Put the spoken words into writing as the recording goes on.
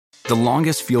The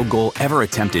longest field goal ever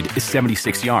attempted is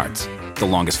 76 yards. The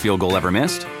longest field goal ever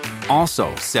missed?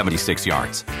 Also 76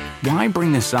 yards. Why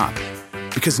bring this up?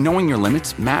 Because knowing your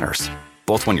limits matters,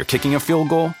 both when you're kicking a field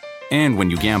goal and when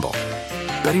you gamble.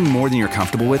 Betting more than you're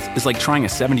comfortable with is like trying a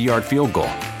 70-yard field goal.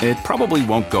 It probably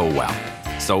won't go well.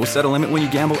 So set a limit when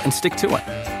you gamble and stick to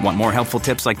it. Want more helpful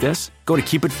tips like this? Go to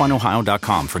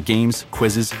keepitfunohio.com for games,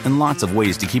 quizzes, and lots of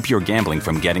ways to keep your gambling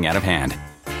from getting out of hand.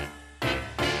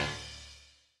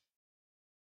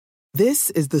 This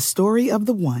is the story of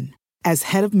the one. As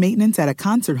head of maintenance at a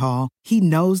concert hall, he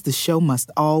knows the show must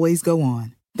always go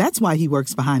on. That's why he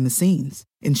works behind the scenes,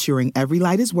 ensuring every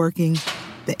light is working,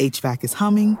 the HVAC is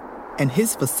humming, and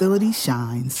his facility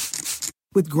shines.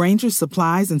 With Grainger's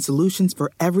supplies and solutions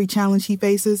for every challenge he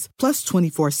faces, plus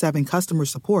 24/7 customer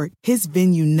support, his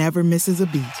venue never misses a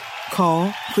beat. Call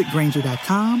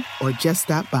quickgrainger.com or just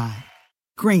stop by.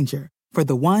 Grainger, for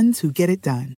the ones who get it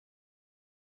done.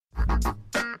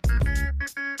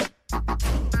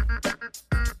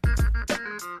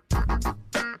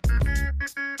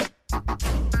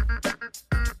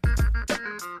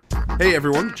 Hey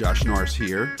everyone, Josh Norris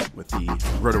here with the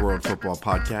Roto World Football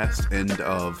Podcast, end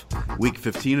of Week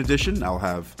 15 edition. I'll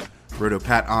have Roto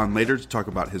Pat on later to talk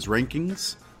about his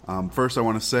rankings. First, I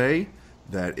want to say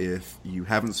that if you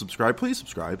haven't subscribed, please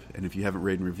subscribe. And if you haven't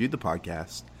rated and reviewed the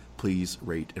podcast, please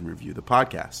rate and review the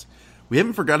podcast. We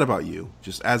haven't forgot about you.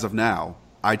 Just as of now,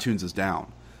 iTunes is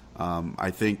down.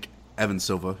 I think Evan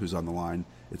Silva, who's on the line,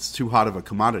 it's too hot of a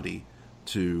commodity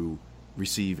to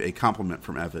receive a compliment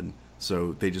from Evan.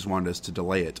 So they just wanted us to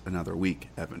delay it another week,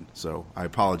 Evan. So I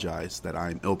apologize that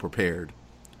I'm ill-prepared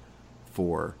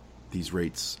for these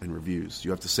rates and reviews.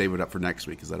 You have to save it up for next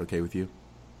week. Is that okay with you?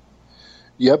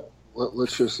 Yep.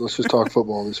 Let's just talk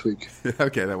football this week.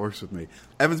 Okay, that works with me.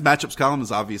 Evan's matchups column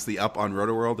is obviously up on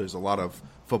Roto World. There's a lot of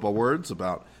football words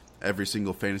about every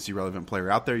single fantasy-relevant player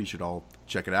out there. You should all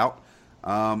check it out.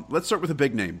 Let's start with a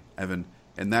big name, Evan,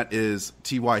 and that is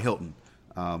TY Hilton.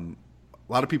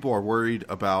 A lot of people are worried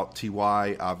about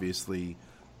TY, obviously,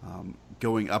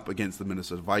 going up against the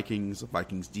Minnesota Vikings, a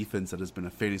Vikings defense that has been a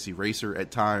fantasy racer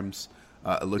at times.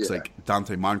 It looks like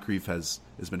Dante Moncrief has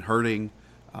been hurting.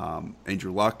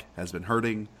 Andrew Luck has been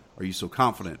hurting. Are you so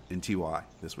confident in TY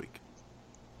this week?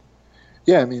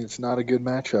 Yeah, I mean, it's not a good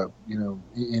matchup,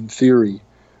 in theory.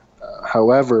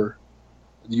 However,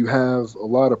 you have a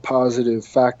lot of positive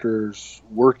factors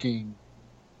working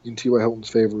in T.Y. Hilton's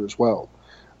favor as well.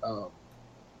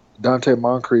 Dante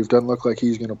Moncrief doesn't look like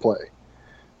he's going to play.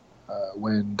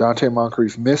 When Dante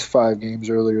Moncrief missed 5 games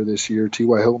earlier this year,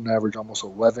 T.Y. Hilton averaged almost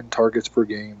 11 targets per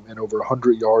game and over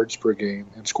 100 yards per game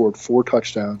and scored 4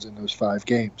 touchdowns in those 5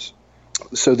 games.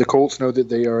 So the Colts know that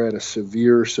they are at a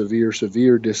severe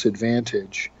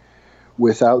disadvantage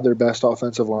without their best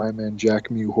offensive lineman, Jack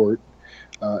Mewhort.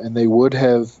 And they would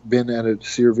have been at a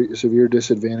severe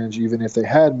disadvantage even if they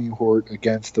had Mewhort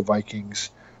against the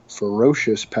Vikings'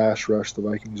 ferocious pass rush. The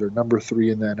Vikings are number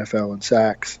 3 in the NFL in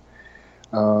sacks.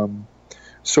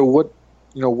 So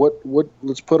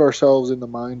let's put ourselves in the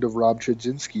mind of Rob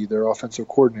Chudzinski, their offensive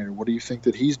coordinator. What do you think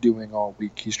that he's doing all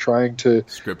week? He's trying to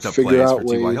script up figure plays out for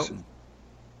ways. T.Y. Hilton.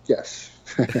 Yes.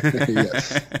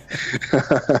 Yes.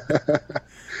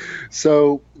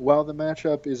 So while the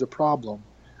matchup is a problem,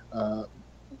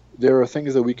 there are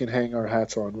things that we can hang our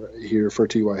hats on here for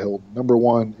T.Y. Hilton. Number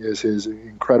 1 is his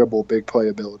incredible big play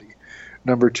ability.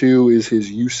 Number 2 is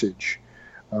his usage.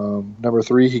 Number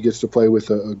 3, he gets to play with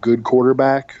a good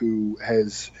quarterback who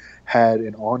has had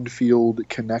an on-field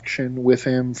connection with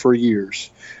him for years.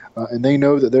 And they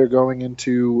know that they're going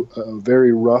into a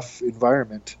very rough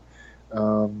environment.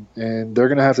 And they're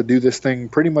going to have to do this thing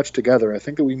pretty much together. I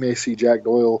think that we may see Jack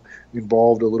Doyle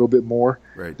involved a little bit more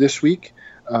this week.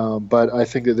 But I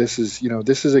think that this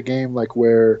is a game like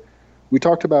where we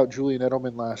talked about Julian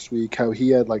Edelman last week, how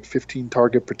he had like 15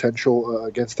 target potential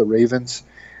against the Ravens,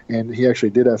 and he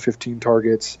actually did have 15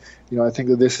 targets. I think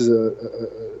that this is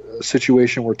a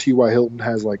situation where T.Y. Hilton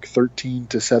has like 13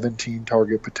 to 17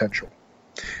 target potential.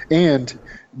 And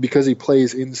because he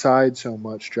plays inside so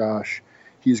much, Josh,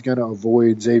 he's going to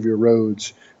avoid Xavier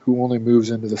Rhodes, who only moves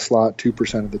into the slot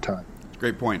 2% of the time.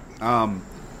 Great point.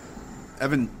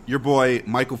 Evan, your boy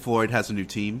Michael Floyd has a new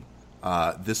team.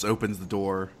 This opens the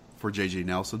door for J.J.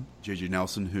 Nelson. J.J.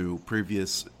 Nelson, who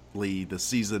previously this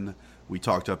season we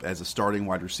talked up as a starting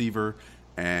wide receiver,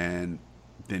 and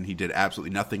then he did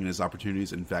absolutely nothing in his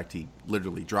opportunities. In fact, he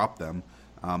literally dropped them.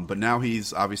 But now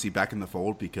he's obviously back in the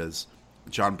fold because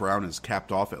John Brown is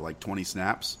capped off at like 20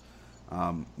 snaps.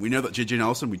 We know that J.J.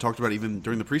 Nelson, we talked about even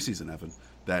during the preseason, Evan,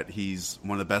 that he's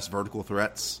one of the best vertical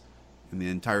threats in the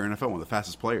entire NFL, one of the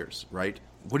fastest players, right?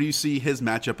 what do you see his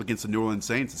matchup against the New Orleans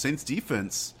Saints? The Saints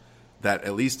defense, that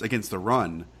at least against the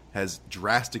run, has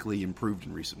drastically improved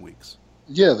in recent weeks.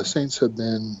 Yeah, the Saints have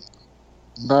been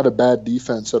not a bad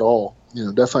defense at all.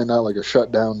 Definitely not like a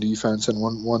shutdown defense and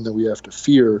one that we have to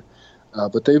fear.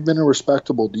 But they've been a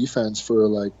respectable defense for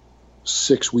like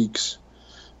 6 weeks,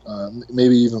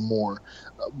 maybe even more.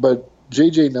 But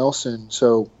J.J. Nelson,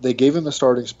 so they gave him the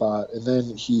starting spot, and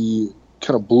then he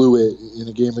kind of blew it in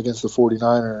a game against the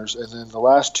 49ers. And then the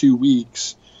last 2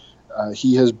 weeks,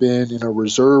 he has been in a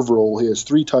reserve role. He has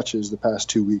 3 touches the past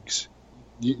 2 weeks.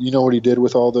 You know what he did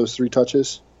with all those 3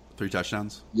 touches? 3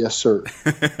 touchdowns? Yes, sir.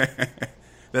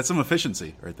 That's some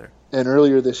efficiency right there. And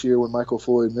earlier this year when Michael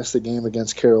Floyd missed the game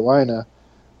against Carolina,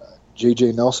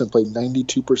 J.J. Nelson played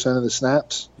 92% of the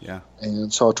snaps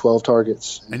and saw 12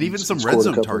 targets. And even some red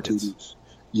zone targets.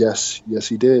 Yes,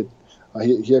 he did.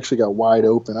 He actually got wide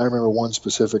open. I remember one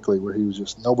specifically where he was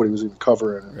just – nobody was even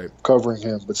covering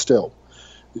him, but still,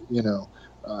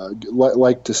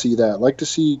 like to see that. Like to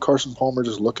see Carson Palmer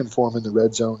just looking for him in the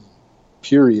red zone,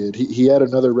 period. He had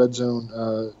another red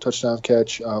zone touchdown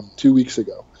catch 2 weeks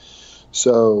ago.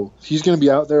 So he's going to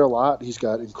be out there a lot. He's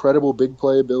got incredible big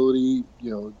play ability,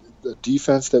 the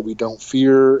defense that we don't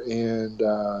fear. And,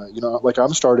 like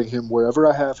I'm starting him wherever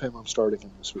I have him, I'm starting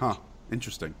him this week. Huh.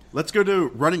 Interesting. Let's go to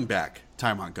running back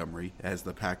Ty Montgomery, as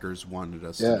the Packers wanted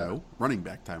us to know. Running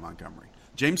back Ty Montgomery.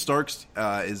 James Starks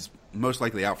is most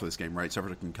likely out for this game, right?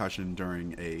 Suffered a concussion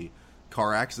during a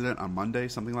car accident on Monday,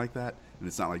 something like that. And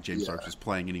it's not like James Starks was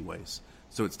playing anyways.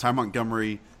 So it's Ty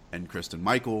Montgomery and Christine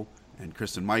Michael. And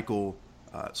Christine Michael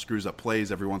screws up plays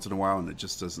every once in a while, and it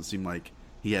just doesn't seem like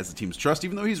he has the team's trust,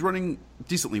 even though he's running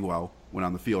decently well when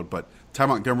on the field. But Ty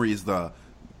Montgomery is the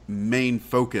main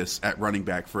focus at running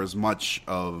back, for as much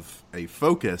of a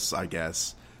focus, I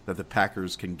guess, that the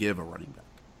Packers can give a running back.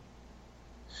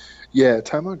 Yeah,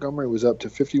 Ty Montgomery was up to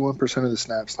 51% of the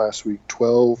snaps last week,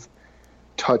 12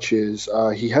 touches.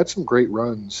 He had some great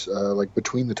runs, like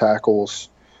between the tackles.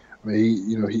 I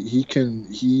mean,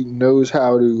 he knows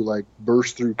how to like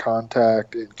burst through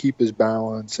contact and keep his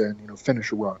balance and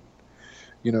finish a run.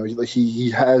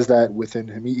 He has that within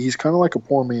him. He's kind of like a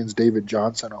poor man's David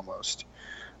Johnson almost.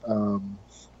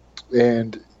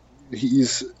 And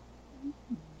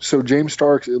so James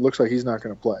Starks, it looks like he's not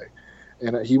going to play.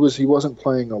 And he wasn't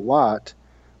playing a lot,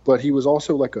 but he was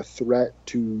also like a threat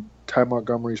to Ty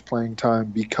Montgomery's playing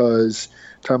time, because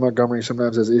Ty Montgomery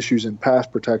sometimes has issues in pass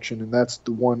protection, and that's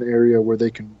the one area where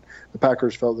the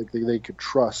Packers felt like they could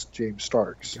trust James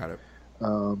Starks. Got it.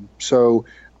 So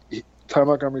Ty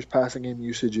Montgomery's passing game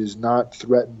usage is not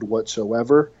threatened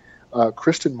whatsoever.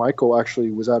 Christine Michael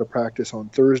actually was out of practice on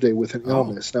Thursday with an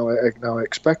illness. Now I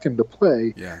expect him to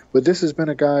play, but this has been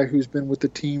a guy who's been with the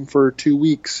team for 2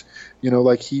 weeks.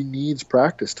 Like he needs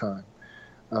practice time.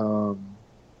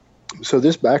 So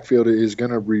this backfield is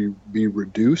going to be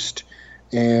reduced.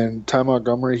 And Ty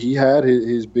Montgomery, he had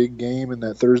his big game in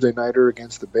that Thursday nighter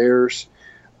against the Bears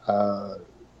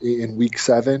in Week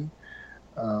 7.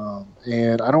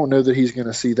 And I don't know that he's going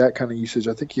to see that kind of usage.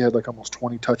 I think he had like almost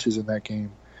 20 touches in that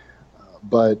game.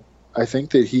 But I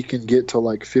think that he can get to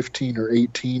like 15 or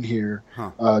 18 here,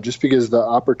 just because the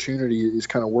opportunity is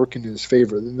kind of working in his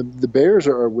favor. The Bears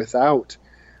are without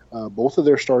both of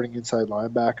their starting inside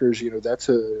linebackers. That's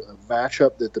a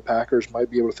matchup that the Packers might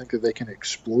be able to think that they can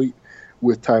exploit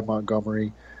with Ty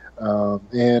Montgomery.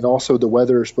 And also the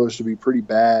weather is supposed to be pretty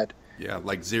bad. Yeah,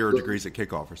 like 0 degrees at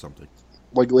kickoff or something.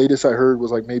 Like latest I heard was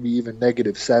like maybe even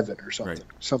 -7 or something,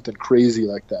 something crazy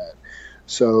like that.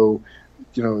 So,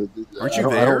 aren't you there?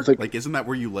 I don't think, like, isn't that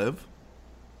where you live?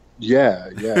 Yeah.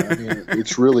 I mean,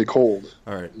 it's really cold.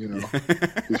 All right.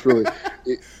 It's really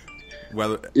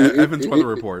Evan's weather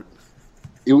report.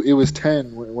 It was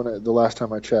 10 the last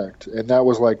time I checked, and that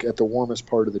was like at the warmest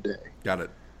part of the day. Got it.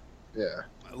 Yeah.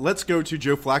 Let's go to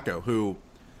Joe Flacco, who,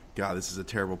 God, this is a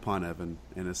terrible pun, Evan,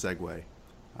 in a segue.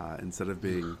 Instead of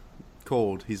being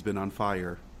cold, he's been on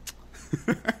fire.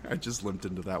 I just limped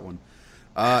into that one.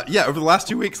 Over the last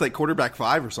 2 weeks, like quarterback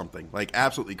 5 or something, like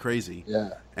absolutely crazy.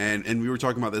 Yeah. And we were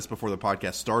talking about this before the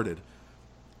podcast started,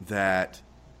 that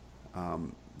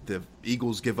the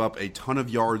Eagles give up a ton of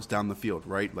yards down the field,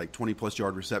 right? Like 20-plus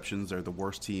yard receptions. They're the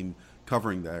worst team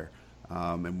covering there.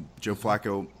 And Joe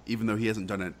Flacco, even though he hasn't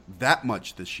done it that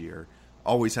much this year,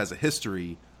 always has a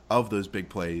history of those big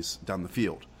plays down the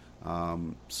field.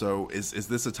 So is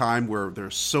this a time where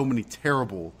there's so many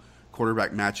terrible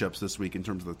quarterback matchups this week in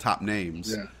terms of the top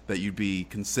names that you'd be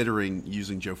considering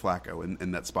using Joe Flacco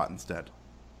in that spot instead?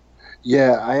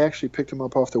 Yeah, I actually picked him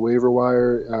up off the waiver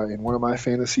wire in one of my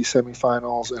fantasy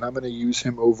semifinals, and I'm going to use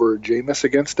him over Jameis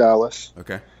against Dallas.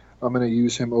 Okay. I'm going to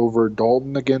use him over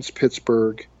Dalton against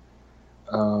Pittsburgh.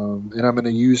 And I'm going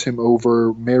to use him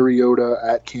over Mariota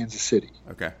at Kansas City.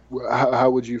 Okay. How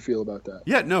would you feel about that?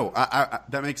 Yeah, no, I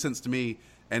that makes sense to me.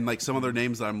 And like some other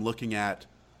names that I'm looking at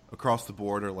across the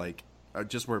board are like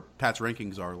just where Pat's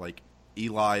rankings are, like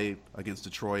Eli against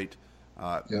Detroit,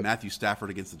 Matthew Stafford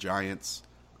against the Giants.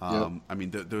 I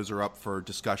mean, those are up for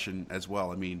discussion as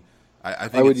well. I mean, I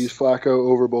think I would use Flacco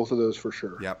over both of those for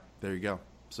sure. Yep, there you go.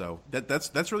 So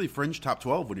that's really fringe top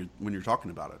 12 when you're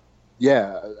talking about it.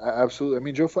 Yeah, absolutely. I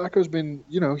mean, Joe Flacco's been,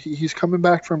 he's coming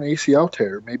back from ACL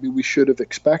tear. Maybe we should have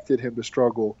expected him to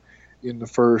struggle in the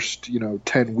first,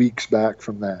 10 weeks back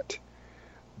from that.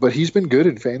 But he's been good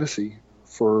in fantasy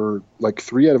for like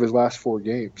 3 out of his last 4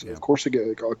 games. Yeah. Of course, a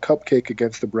cupcake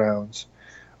against the Browns.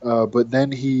 But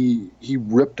then he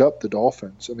ripped up the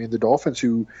Dolphins. I mean, the Dolphins,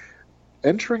 who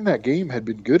entering that game had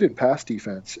been good in pass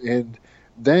defense. And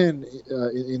then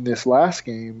in this last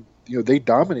game, they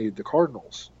dominated the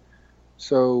Cardinals.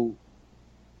 So,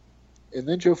 and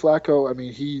then Joe Flacco, I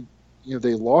mean,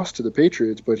 they lost to the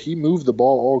Patriots, but he moved the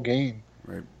ball all game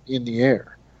in the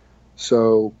air.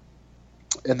 So,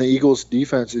 and the Eagles'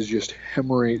 defense is just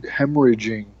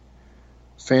hemorrhaging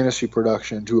fantasy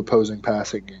production to opposing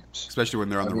passing games. Especially when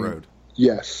they're on the road.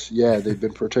 Yes, yeah, they've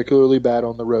been particularly bad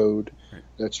on the road. Right.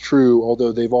 That's true,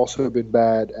 although they've also been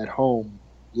bad at home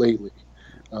lately.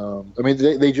 I mean,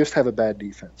 they just have a bad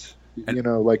defense.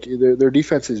 Like their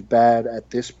defense is bad at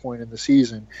this point in the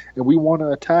season, and we want to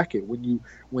attack it. When you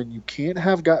can't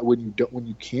when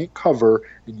you can't cover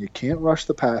and you can't rush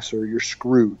the passer, you're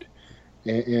screwed.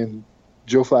 And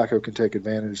Joe Flacco can take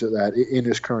advantage of that in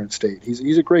his current state.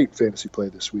 He's a great fantasy play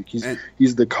this week.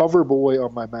 He's the cover boy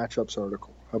on my matchups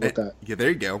article. How about that? Yeah, there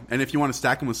you go. And if you want to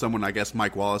stack him with someone, I guess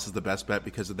Mike Wallace is the best bet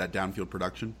because of that downfield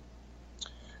production.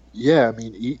 Yeah, I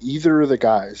mean, either of the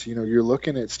guys. You're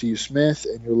looking at Steve Smith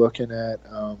and you're looking at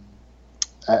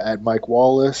Mike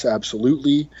Wallace,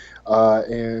 absolutely.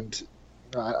 And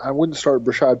I wouldn't start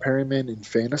Brashad Perryman in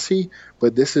fantasy,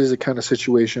 but this is a kind of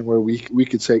situation where we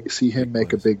could see him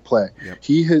make a big play. Yep.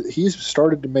 He's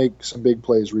started to make some big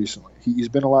plays recently. He's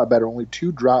been a lot better. Only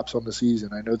 2 drops on the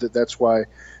season. I know that's why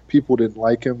people didn't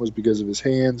like him, was because of his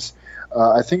hands.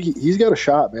 I think he's got a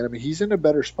shot, man. I mean, he's in a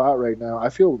better spot right now. I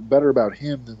feel better about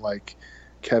him than like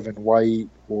Kevin White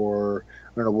or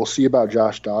I don't know. We'll see about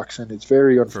Josh Doxson. It's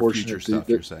very unfortunate. For future stuff,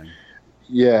 you're saying.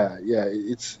 Yeah.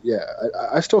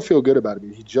 I still feel good about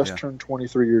him. He just turned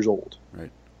 23 years old.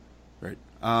 Right.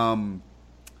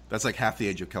 That's like half the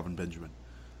age of Kelvin Benjamin.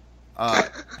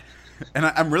 And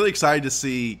I'm really excited to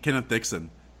see Kenneth Dixon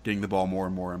getting the ball more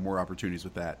and more opportunities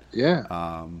with that.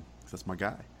 Yeah. That's my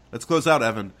guy. Let's close out,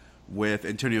 Evan, with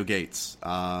Antonio Gates.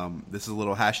 This is a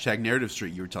little hashtag narrative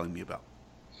street you were telling me about.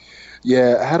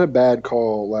 Yeah, I had a bad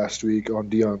call last week on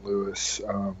Dion Lewis.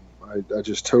 I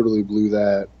just totally blew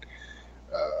that.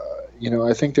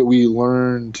 I think that we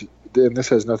learned, and this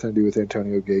has nothing to do with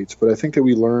Antonio Gates, but I think that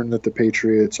we learned that the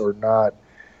Patriots are not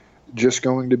just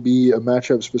going to be a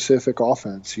matchup-specific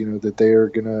offense. That they are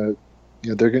going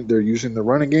to, they're using the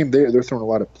running game. They're throwing a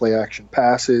lot of play-action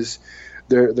passes.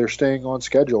 They're staying on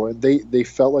schedule, and they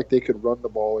felt like they could run the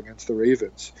ball against the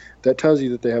Ravens. That tells you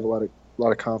that they have a lot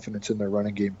of confidence in their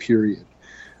running game, period.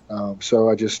 So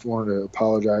I just wanted to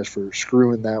apologize for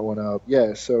screwing that one up.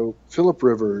 Yeah, so Phillip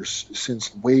Rivers,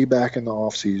 since way back in the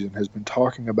offseason, has been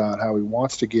talking about how he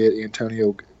wants to get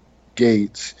Antonio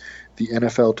Gates the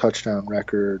NFL touchdown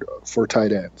record for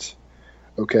tight ends.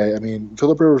 Okay, I mean,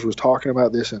 Phillip Rivers was talking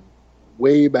about this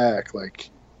way back, like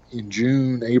in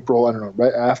June, April, I don't know,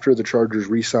 right after the Chargers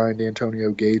re-signed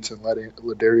Antonio Gates and let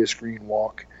Ladarius Green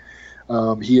walk.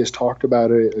 He has talked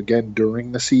about it again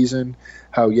during the season.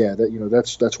 How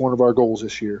that's one of our goals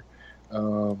this year,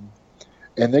 and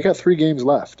they got 3 games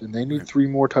left, and they need 3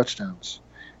 more touchdowns.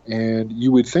 And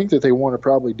you would think that they want to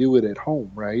probably do it at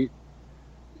home, right,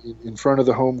 in front of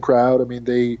the home crowd. I mean,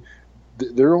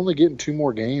 they're only getting 2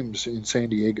 more games in San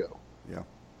Diego,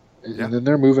 and then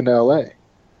they're moving to LA.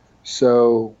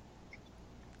 So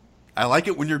I like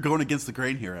it when you're going against the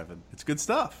grain here, Evan. It's good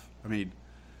stuff. I mean,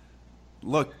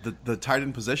 look, the tight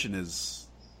end position is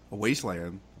a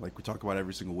wasteland, like we talk about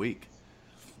every single week.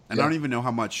 And I don't even know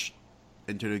how much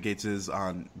Antonio Gates is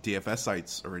on DFS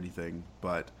sites or anything,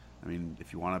 but, I mean,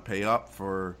 if you want to pay up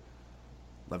for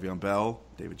Le'Veon Bell,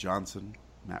 David Johnson,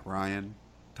 Matt Ryan,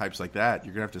 types like that,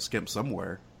 you're going to have to skimp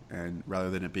somewhere. And rather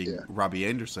than it being Robbie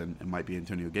Anderson, it might be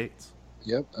Antonio Gates.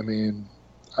 Yep. I mean,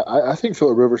 I think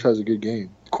Phillip Rivers has a good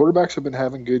game. Quarterbacks have been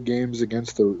having good games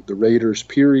against the Raiders,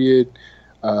 period.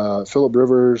 Phillip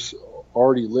Rivers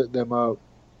already lit them up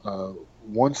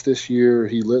once this year.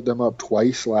 He lit them up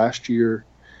twice last year.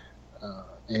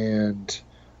 And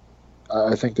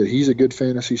I think that he's a good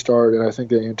fantasy start, and I think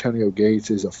that Antonio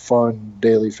Gates is a fun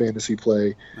daily fantasy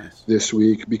play this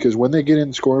week because when they get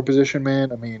in scoring position,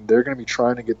 man, I mean, they're going to be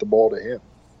trying to get the ball to him.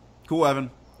 Cool,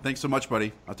 Evan. Thanks so much,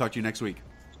 buddy. I'll talk to you next week.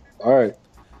 All right.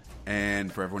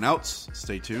 And for everyone else,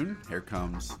 stay tuned. Here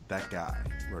comes that guy,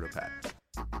 Roto Pat.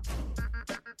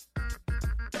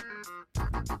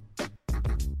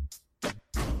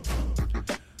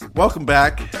 Welcome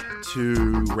back to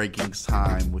Rankings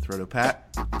Time with Roto Pat.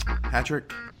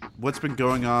 Patrick, what's been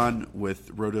going on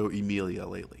with Roto Emilia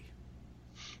lately?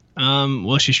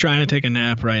 Well, she's trying to take a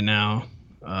nap right now.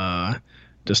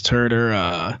 Just heard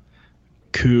her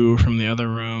coo from the other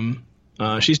room.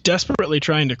 She's desperately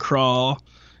trying to crawl,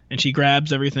 and she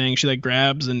grabs everything. She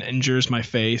grabs and injures my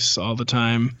face all the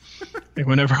time.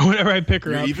 Whenever I pick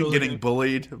her You're up, even getting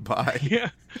bullied by. Yeah,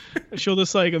 she'll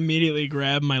just immediately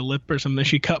grab my lip or something.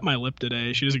 She cut my lip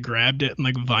today. She just grabbed it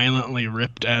and violently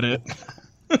ripped at it.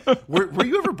 Were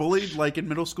you ever bullied in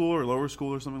middle school or lower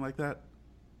school or something like that?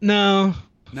 No.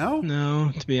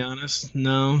 No. To be honest,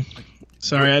 no.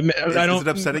 Sorry, I don't. Is it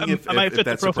upsetting if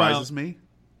that surprises me?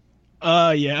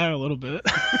 Yeah, a little bit.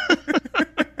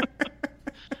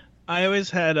 I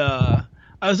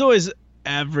was always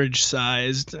average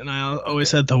sized, and I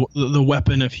always had the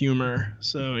weapon of humor.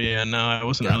 So yeah, no, I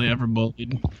wasn't really ever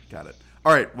bullied. Got it.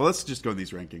 All right, well, let's just go in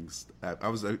these rankings. I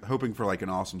was hoping for an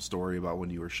awesome story about when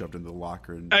you were shoved into the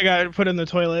locker and I got put in the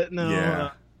toilet. No,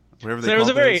 yeah, whatever they. So it was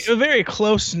a very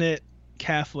close knit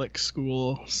Catholic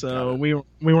school, so we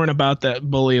weren't about that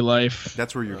bully life.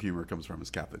 That's where your humor comes from,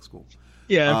 is Catholic school.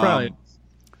 Yeah, probably.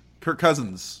 Kirk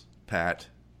Cousins, Pat,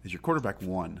 is your quarterback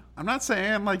one. I'm not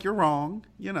saying you're wrong,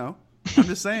 I'm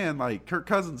just saying Kirk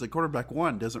Cousins at quarterback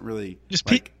one doesn't really just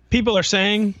people are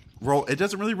saying roll. It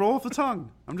doesn't really roll off the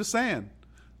tongue. I'm just saying.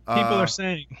 People are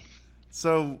saying.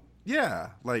 So yeah,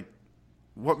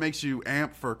 what makes you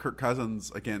amp for Kirk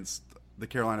Cousins against the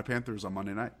Carolina Panthers on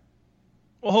Monday night?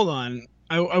 Well, hold on.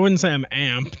 I wouldn't say I'm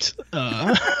amped.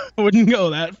 I wouldn't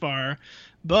go that far.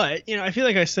 But, I feel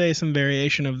like I say some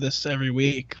variation of this every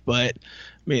week. But,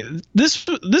 I mean,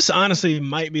 this honestly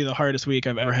might be the hardest week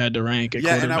I've ever had to rank a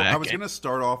quarterback. Yeah, and I was going to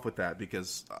start off with that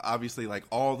because, obviously,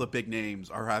 all the big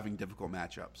names are having difficult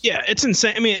matchups. Yeah, it's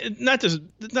insane. I mean, not just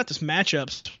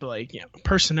matchups, but,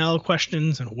 personnel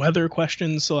questions and weather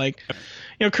questions. So,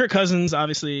 Kirk Cousins,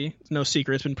 obviously, no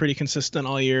secret, has been pretty consistent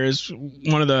all year. Is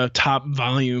one of the top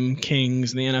volume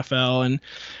kings in the NFL and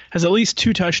has at least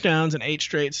 2 touchdowns in 8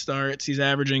 straight starts. He's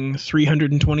averaging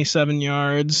 327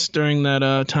 yards during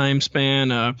that time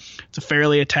span. It's a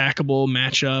fairly attackable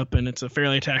matchup, and it's a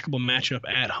fairly attackable matchup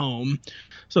at home.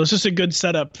 So it's just a good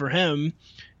setup for him.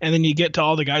 And then you get to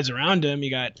all the guys around him. You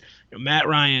got Matt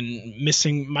Ryan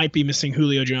might be missing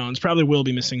Julio Jones, probably will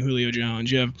be missing Julio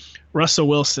Jones. You have Russell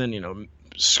Wilson,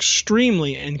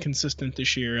 extremely inconsistent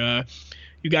this year.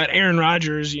 You got Aaron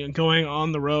Rodgers, going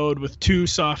on the road with 2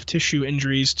 soft tissue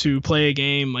injuries to play a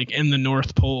game in the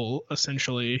North Pole,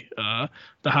 essentially. The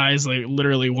high is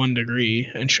literally 1 degree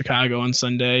in Chicago on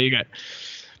Sunday. You got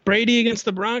Brady against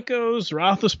the Broncos,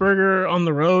 Roethlisberger on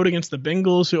the road against the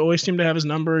Bengals, who always seem to have his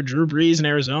number, Drew Brees in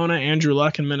Arizona, Andrew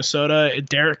Luck in Minnesota,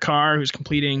 Derek Carr, who's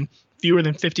completing fewer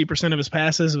than 50% of his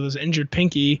passes with his injured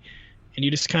pinky. And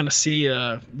you just kind of see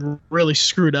a really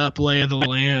screwed up lay of the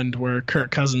land where Kirk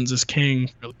Cousins is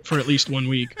king for at least 1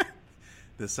 week.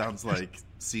 This sounds like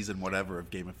season whatever of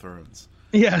Game of Thrones.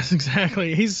 Yes,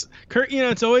 exactly. He's Kirk.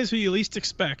 It's always who you least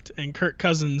expect, and Kirk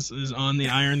Cousins is on the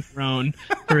Iron Throne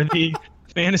for the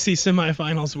fantasy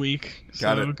semifinals week.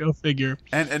 Got so it. Go figure.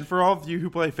 And for all of you who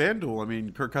play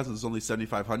FanDuel, Kirk Cousins is only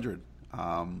 7,500.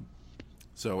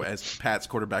 So as Pat's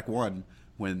quarterback one,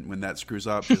 when that screws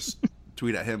up, just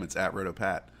tweet at him. It's at Roto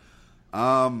Pat.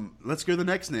 Let's go to the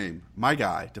next name. My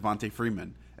guy, Devontae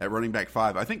Freeman at running back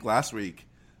 5. I think last week,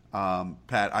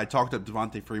 Pat, I talked up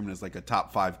Devontae Freeman as a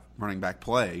top 5 running back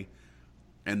play.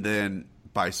 And then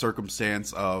by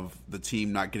circumstance of the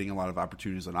team not getting a lot of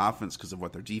opportunities on offense because of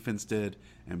what their defense did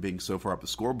and being so far up the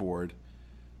scoreboard,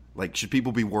 should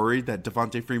people be worried that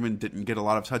Devontae Freeman didn't get a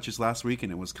lot of touches last week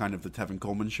and it was kind of the Tevin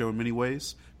Coleman show in many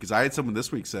ways? Because I had someone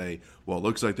this week say, well, it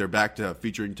looks like they're back to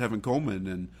featuring Tevin Coleman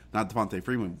and not Devontae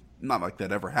Freeman. Not like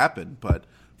that ever happened, but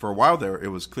for a while there, it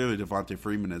was clearly Devontae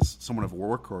Freeman as somewhat of a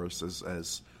workhorse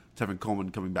as Tevin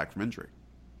Coleman coming back from injury.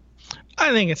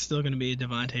 I think it's still going to be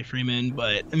Devontae Freeman,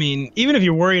 but I mean, even if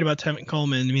you're worried about Tevin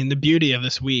Coleman, I mean, the beauty of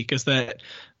this week is that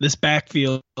this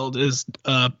backfield is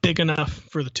big enough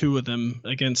for the two of them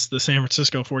against the San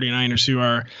Francisco 49ers, who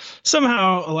are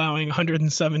somehow allowing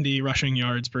 170 rushing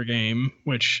yards per game,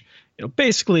 which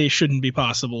basically shouldn't be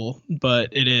possible, but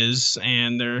it is,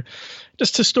 and they're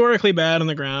just historically bad on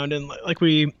the ground. And like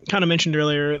we kind of mentioned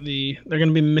earlier, they're going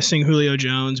to be missing Julio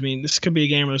Jones. I mean, this could be a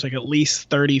game where there's like at least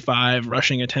 35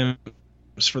 rushing attempts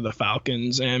for the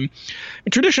Falcons, and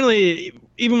traditionally,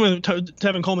 even when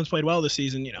Tevin Coleman's played well this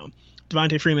season,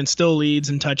 Devontae Freeman still leads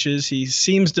in touches. He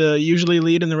seems to usually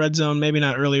lead in the red zone, maybe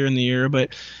not earlier in the year, but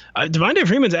Devontae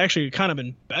Freeman's actually kind of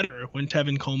been better when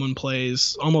Tevin Coleman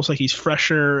plays, almost like he's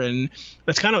fresher, and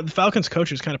that's kind of the Falcons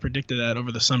coaches kind of predicted that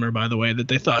over the summer, by the way, that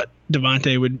they thought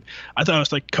Devontae would. I thought it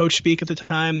was like coach speak at the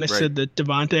time. They said that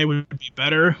Devontae would be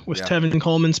better with Tevin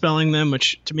Coleman spelling them,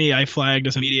 which to me I flagged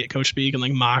as immediate coach speak and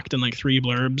like mocked in like 3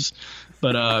 blurbs,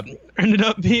 but ended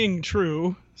up being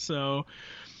true. So.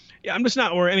 Yeah, I'm just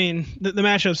not worried. I mean, the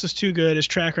matchup's just too good. His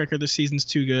track record this season's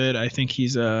too good. I think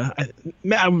he's I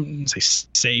wouldn't say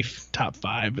safe top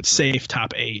 5, but safe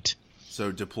top 8.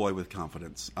 So deploy with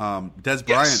confidence. Dez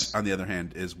Bryant, on the other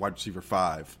hand, is wide receiver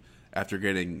 5 after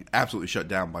getting absolutely shut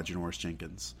down by Janoris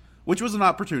Jenkins, which was an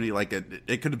opportunity. Like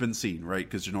it could have been seen, right?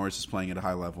 Because Janoris is playing at a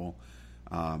high level.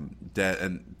 And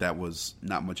that was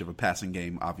not much of a passing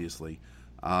game, obviously.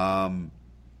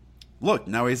 Look,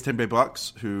 now he has Tampa Bay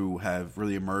Bucks, who have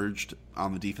really emerged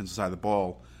on the defensive side of the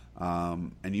ball,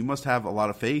 and you must have a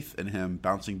lot of faith in him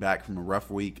bouncing back from a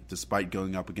rough week despite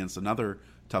going up against another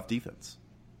tough defense.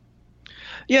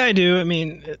 Yeah, I do. I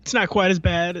mean, it's not quite as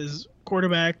bad as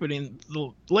quarterback, but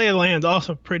the lay of the land's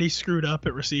also pretty screwed up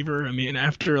at receiver. I mean,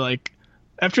 after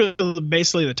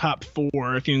basically the top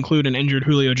 4, if you include an injured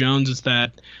Julio Jones, it's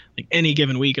that like any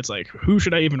given week, it's like, who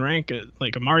should I even rank it?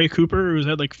 Like Amari Cooper, who's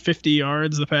had like 50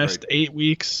 yards the past 8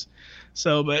 weeks.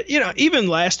 So, but even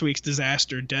last week's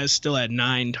disaster, Dez still had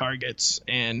 9 targets,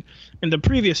 and in the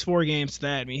previous 4 games to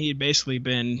that, I mean, he had basically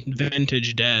been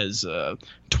vintage Dez,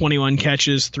 21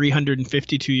 catches,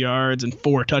 352 yards, and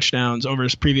 4 touchdowns over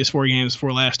his previous 4 games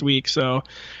before last week. So.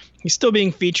 He's still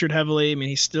being featured heavily. I mean,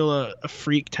 he's still a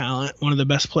freak talent, one of the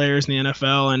best players in the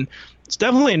NFL, and it's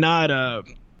definitely not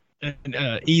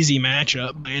an easy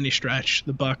matchup by any stretch.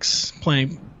 The Bucks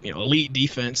playing elite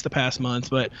defense the past month,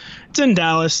 but it's in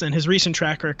Dallas, and his recent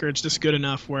track record's just good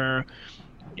enough where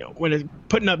when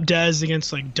putting up Dez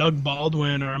against like Doug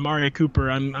Baldwin or Amari Cooper,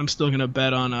 I'm still going to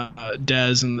bet on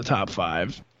Dez in the top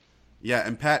 5. Yeah,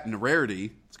 and Pat, in a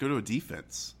rarity, let's go to a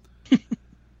defense.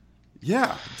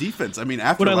 Yeah, defense. I mean,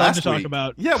 after what I love to week, talk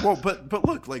about. Yeah, well, but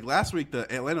look, like last week, the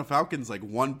Atlanta Falcons like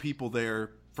won people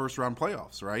their first round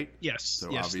playoffs, right? Yes.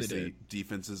 So yes, obviously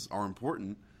defenses are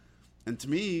important, and to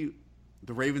me,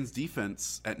 the Ravens'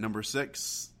 defense at number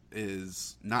 6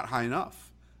 is not high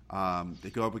enough. They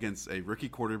go up against a rookie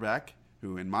quarterback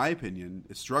who, in my opinion,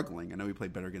 is struggling. I know he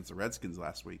played better against the Redskins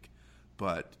last week,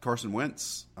 but Carson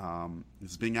Wentz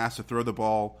is being asked to throw the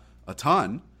ball a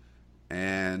ton.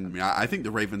 And I mean, I think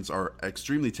the Ravens are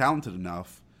extremely talented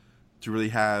enough to really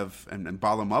have and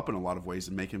bottle him up in a lot of ways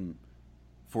and make him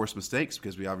force mistakes,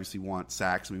 because we obviously want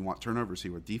sacks and we want turnovers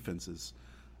here with defenses.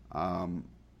 I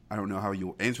don't know how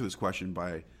you'll answer this question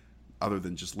by other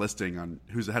than just listing on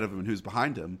who's ahead of him and who's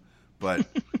behind him. But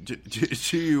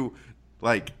do you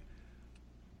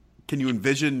can you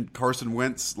envision Carson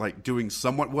Wentz like doing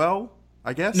somewhat well?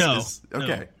 I guess. No.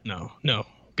 Okay. No.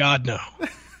 God, no.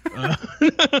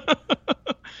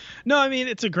 No, I mean,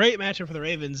 it's a great matchup for the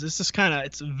Ravens. It's just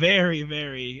it's very,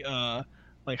 very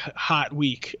hot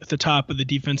week at the top of the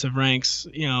defensive ranks.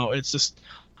 It's just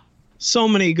so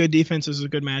many good defenses with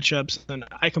good matchups, and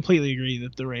I completely agree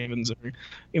that the Ravens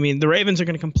are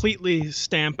going to completely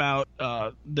stamp out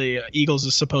the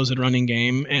Eagles' supposed running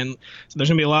game, and so there's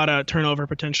going to be a lot of turnover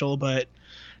potential, but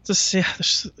just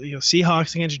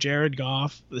Seahawks against Jared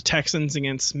Goff, the Texans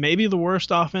against maybe the worst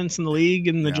offense in the league,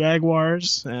 and the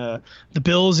Jaguars, the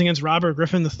Bills against Robert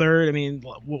Griffin III. I mean,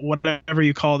 whatever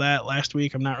you call that last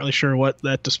week, I'm not really sure what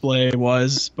that display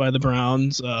was by the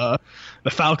Browns. The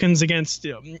Falcons against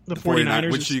the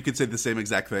 49ers, which you could say the same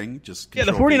exact thing. Just the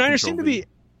 49ers seem to be.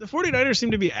 The 49ers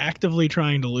seem to be actively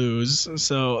trying to lose,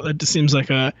 so that just seems like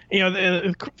the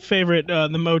favorite, the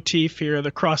motif here,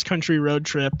 the cross-country road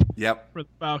trip for the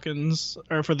Falcons,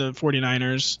 or for the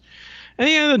 49ers.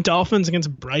 And the Dolphins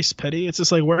against Bryce Petty. It's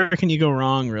just like, where can you go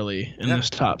wrong, really, in this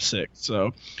top 6?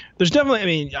 So there's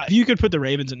definitely, if you could put the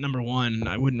Ravens at number 1,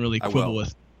 I wouldn't really quibble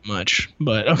with much.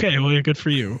 But, okay, well, good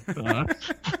for you.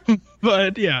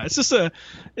 But yeah,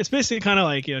 it's basically kind of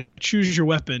like choose your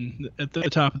weapon at the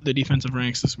top of the defensive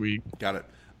ranks this week. Got it.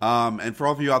 And for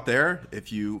all of you out there,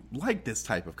 if you like this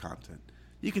type of content,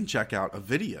 you can check out a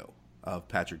video of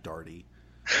Patrick Daugherty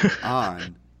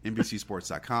on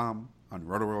NBCSports.com, on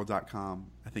RotoWorld.com.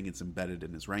 I think it's embedded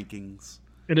in his rankings.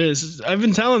 It is. I've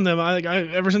been telling them,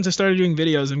 ever since I started doing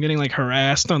videos, I'm getting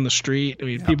harassed on the street. I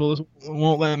mean, people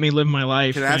won't let me live my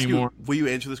life anymore. Can I ask you, will you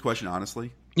answer this question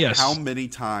honestly? Yes. How many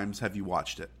times have you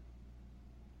watched it?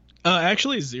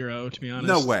 Actually 0, to be honest.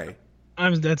 No way.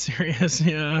 I'm dead serious.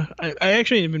 Yeah. I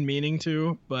actually have been meaning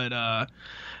to, but I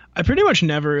pretty much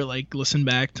never listen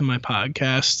back to my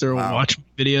podcasts or watch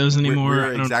videos anymore.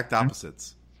 We're exact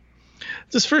opposites.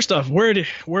 Just first off,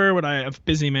 where would a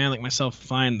busy man like myself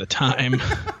find the time?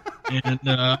 And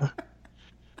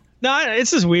no, it's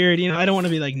just weird. I don't want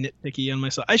to be nitpicky on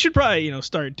myself. I should probably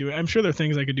start doing. I'm sure there are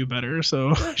things I could do better,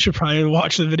 so I should probably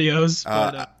watch the videos.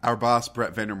 But, our boss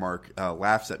Brett Vandermark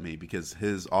laughs at me because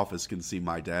his office can see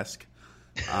my desk,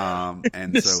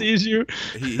 and so sees you.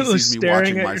 He sees me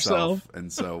watching myself, yourself.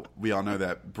 And so we all know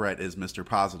that Brett is Mr.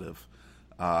 Positive,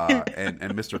 and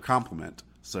Mr. Compliment.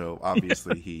 So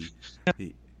obviously he's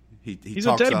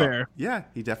talks a teddy bear. Yeah,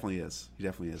 he definitely is.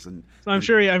 And so I'm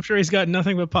sure he's got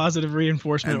nothing but positive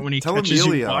reinforcement when he catches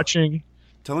you watching.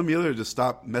 Tell Amelia to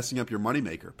stop messing up your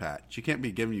moneymaker, Pat. She can't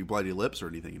be giving you bloody lips or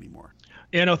anything anymore.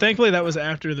 Yeah, no. Thankfully, that was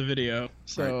after the video.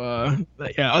 So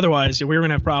right. Otherwise, we were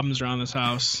gonna have problems around this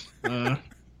house.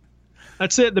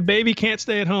 That's it. The baby can't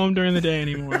stay at home during the day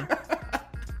anymore.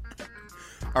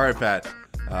 All right, Pat.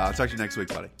 I'll talk to you next week,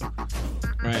 buddy.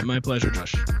 All right, my pleasure,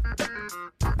 Josh.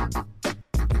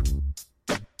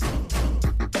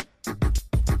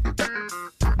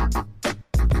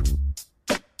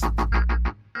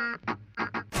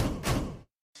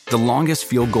 The longest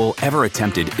field goal ever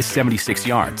attempted is 76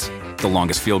 yards. The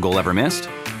longest field goal ever missed?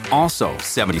 Also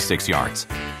 76 yards.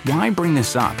 Why bring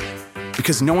this up?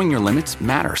 Because knowing your limits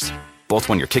matters, both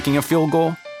when you're kicking a field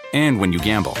goal and when you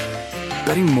gamble.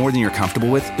 Betting more than you're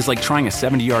comfortable with is like trying a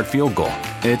 70-yard field goal.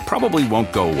 It probably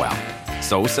won't go well.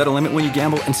 So set a limit when you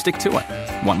gamble and stick to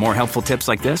it. Want more helpful tips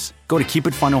like this? Go to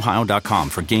keepitfunohio.com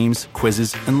for games,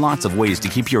 quizzes, and lots of ways to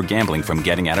keep your gambling from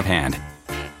getting out of hand.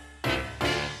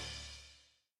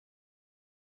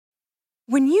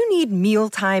 When you need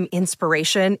mealtime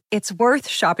inspiration, it's worth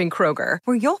shopping Kroger,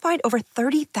 where you'll find over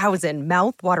 30,000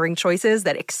 mouth-watering choices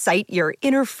that excite your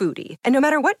inner foodie. And no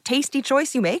matter what tasty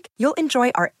choice you make, you'll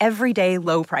enjoy our everyday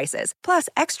low prices, plus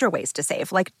extra ways to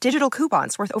save, like digital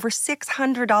coupons worth over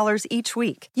 $600 each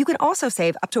week. You can also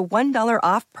save up to $1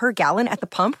 off per gallon at the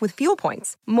pump with fuel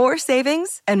points. More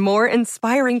savings and more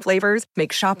inspiring flavors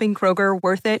make shopping Kroger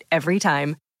worth it every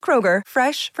time. Kroger,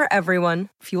 fresh for everyone.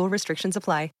 Fuel restrictions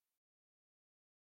apply.